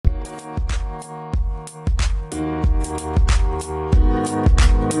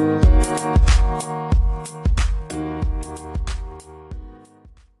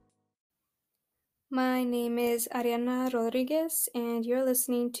Ariana Rodriguez, and you're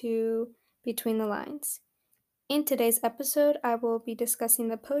listening to Between the Lines. In today's episode, I will be discussing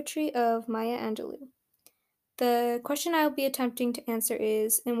the poetry of Maya Angelou. The question I will be attempting to answer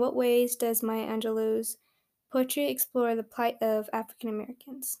is: in what ways does Maya Angelou's poetry explore the plight of African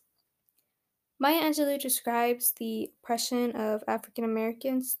Americans? Maya Angelou describes the oppression of African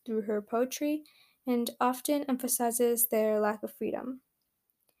Americans through her poetry and often emphasizes their lack of freedom.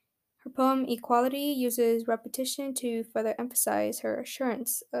 Her poem Equality uses repetition to further emphasize her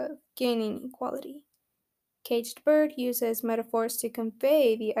assurance of gaining equality. Caged Bird uses metaphors to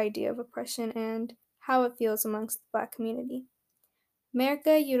convey the idea of oppression and how it feels amongst the Black community.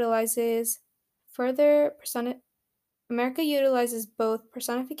 America utilizes further personi- America utilizes both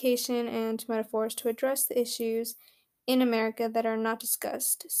personification and metaphors to address the issues in America that are not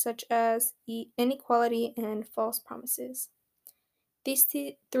discussed, such as inequality and false promises. These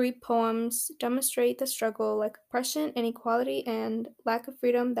three poems demonstrate the struggle like oppression, inequality, and lack of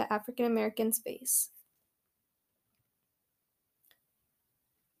freedom that African Americans face.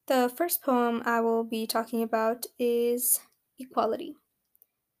 The first poem I will be talking about is Equality.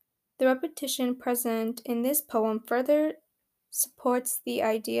 The repetition present in this poem further supports the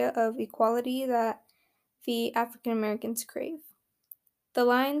idea of equality that the African Americans crave. The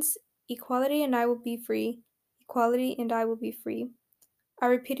lines, "Equality and I will be free, equality and I will be free," are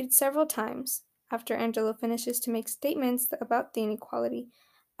repeated several times after Angelo finishes to make statements about the inequality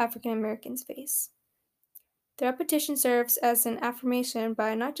African Americans face. The repetition serves as an affirmation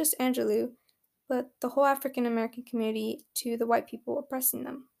by not just Angelou, but the whole African American community to the white people oppressing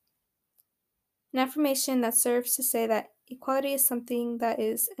them. An affirmation that serves to say that equality is something that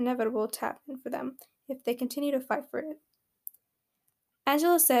is inevitable to happen for them if they continue to fight for it.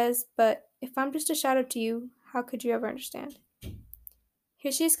 Angelo says, "But if I'm just a shadow to you, how could you ever understand?"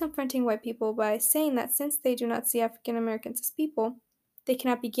 Here she is confronting white people by saying that since they do not see African Americans as people, they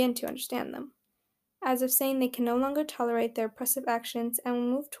cannot begin to understand them, as if saying they can no longer tolerate their oppressive actions and will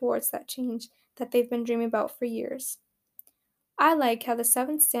move towards that change that they've been dreaming about for years. I like how the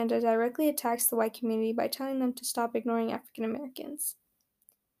seventh stanza directly attacks the white community by telling them to stop ignoring African Americans.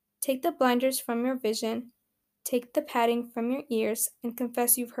 Take the blinders from your vision, take the padding from your ears, and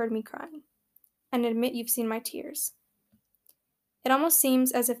confess you've heard me crying, and admit you've seen my tears. It almost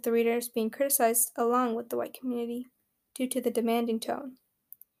seems as if the reader is being criticized along with the white community due to the demanding tone.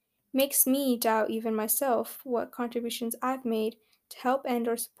 Makes me doubt even myself what contributions I've made to help and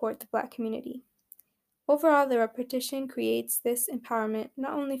or support the Black community. Overall, the repetition creates this empowerment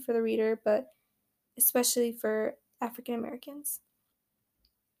not only for the reader, but especially for African Americans.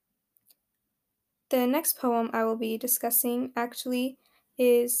 The next poem I will be discussing actually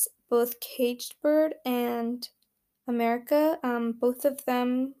is both Caged Bird and America. Both of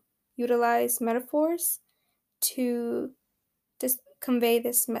them utilize metaphors to convey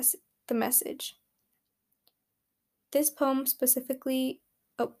the message. This poem specifically,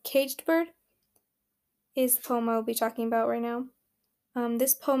 Caged Bird is the poem I will be talking about right now.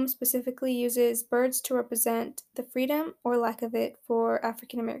 This poem specifically uses birds to represent the freedom or lack of it for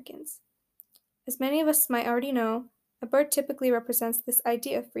African Americans. As many of us might already know, a bird typically represents this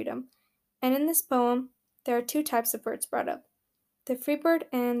idea of freedom, and in this poem, there are two types of birds brought up: the free bird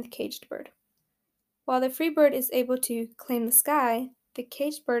and the caged bird. While the free bird is able to claim the sky, the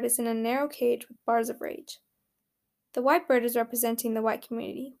caged bird is in a narrow cage with bars of rage. The white bird is representing the white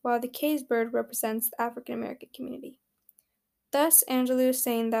community, while the caged bird represents the African American community. Thus, Angelou is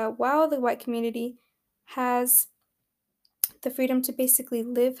saying that while the white community has the freedom to basically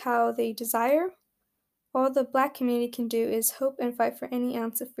live how they desire, all the Black community can do is hope and fight for any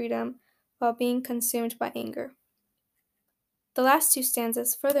ounce of freedom while being consumed by anger. The last two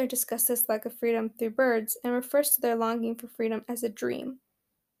stanzas further discuss this lack of freedom through birds and refers to their longing for freedom as a dream.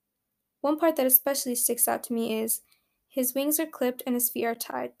 One part that especially sticks out to me is, "His wings are clipped and his feet are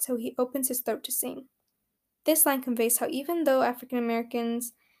tied, so he opens his throat to sing." This line conveys how even though African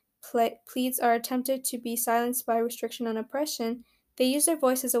Americans' pleas are attempted to be silenced by restriction and oppression, they use their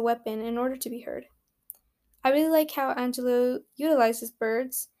voice as a weapon in order to be heard. I really like how Angelo utilizes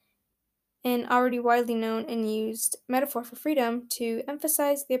birds, an already widely known and used metaphor for freedom, to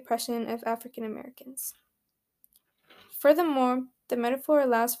emphasize the oppression of African Americans. Furthermore, the metaphor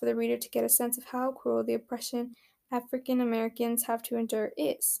allows for the reader to get a sense of how cruel the oppression African Americans have to endure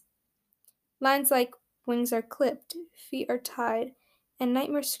is. Lines like "wings are clipped, feet are tied," and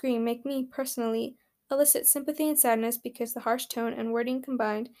 "nightmare scream" make me, personally, elicit sympathy and sadness because the harsh tone and wording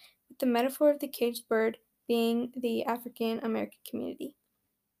combined with the metaphor of the caged bird being the African American community.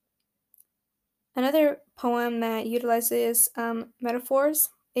 Another poem that utilizes metaphors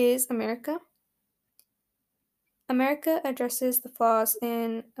is America. America addresses the flaws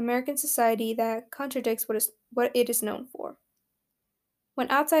in American society that contradicts what it is known for. When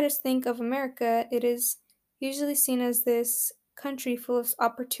outsiders think of America, it is usually seen as this country full of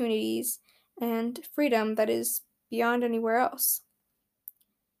opportunities and freedom that is beyond anywhere else.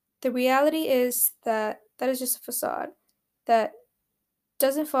 The reality is that that is just a facade that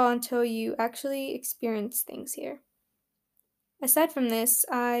doesn't fall until you actually experience things here. Aside from this,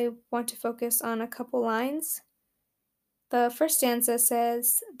 I want to focus on a couple lines. The first stanza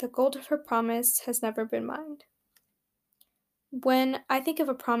says, "The gold of her promise has never been mined." When I think of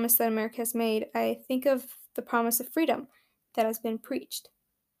a promise that America has made, I think of the promise of freedom that has been preached.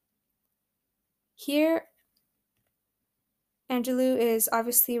 Here, Angelou is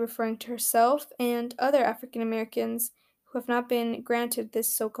obviously referring to herself and other African Americans who have not been granted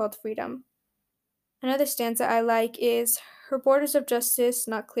this so called freedom. Another stanza I like is, "Her borders of justice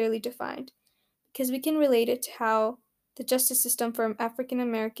not clearly defined," because we can relate it to how the justice system for African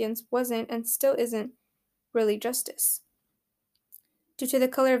Americans wasn't and still isn't really justice. Due to the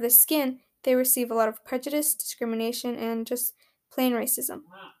color of the skin, they receive a lot of prejudice, discrimination, and just plain racism.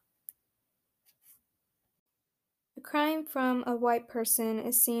 A crime from a white person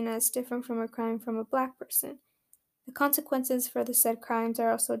is seen as different from a crime from a black person. The consequences for the said crimes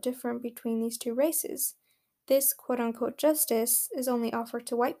are also different between these two races. This quote unquote justice is only offered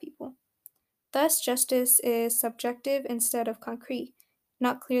to white people. Thus, justice is subjective instead of concrete,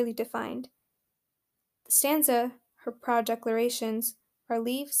 not clearly defined. The stanza, her proud declarations, are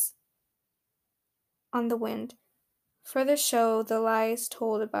leaves on the wind, further show the lies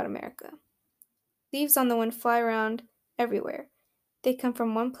told about America. Leaves on the wind fly around everywhere. They come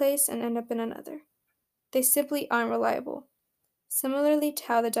from one place and end up in another. They simply aren't reliable. Similarly to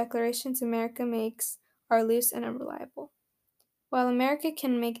how the declarations America makes are loose and unreliable. While America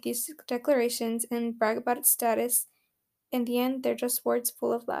can make these declarations and brag about its status, in the end they're just words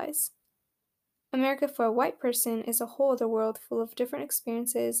full of lies. America for a white person is a whole other world full of different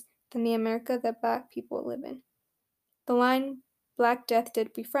experiences than the America that black people live in. The line, "Black Death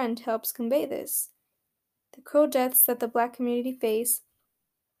did befriend," helps convey this. The cruel deaths that the black community face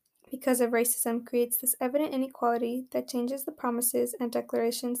because of racism creates this evident inequality that changes the promises and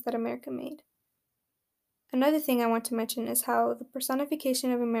declarations that America made. Another thing I want to mention is how the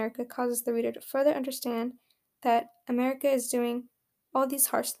personification of America causes the reader to further understand that America is doing all these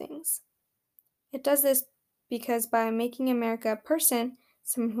harsh things. It does this because by making America a person,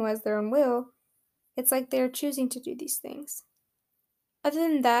 someone who has their own will, it's like they're choosing to do these things. Other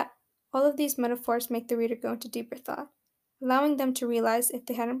than that, all of these metaphors make the reader go into deeper thought, allowing them to realize, if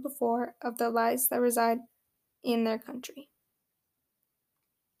they hadn't before, of the lies that reside in their country.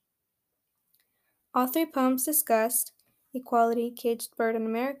 All three poems discussed, Equality, Caged Bird, and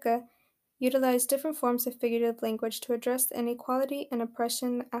America, utilize different forms of figurative language to address the inequality and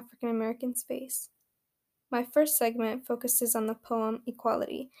oppression that African Americans face. My first segment focuses on the poem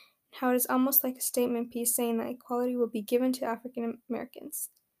Equality, and how it is almost like a statement piece saying that equality will be given to African Americans.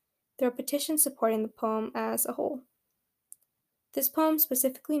 There are petitions supporting the poem as a whole. This poem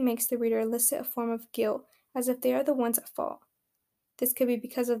specifically makes the reader elicit a form of guilt, as if they are the ones at fault. This could be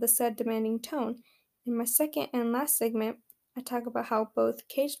because of the said demanding tone. In my second and last segment, I talk about how both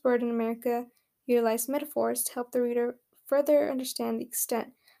Caged Bird and America utilize metaphors to help the reader further understand the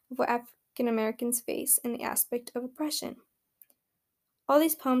extent of what African Americans face in the aspect of oppression. All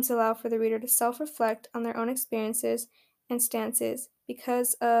these poems allow for the reader to self-reflect on their own experiences and stances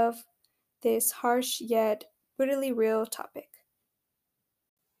because of this harsh yet brutally real topic.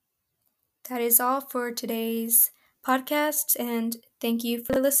 That is all for today's podcast, and thank you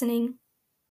for listening.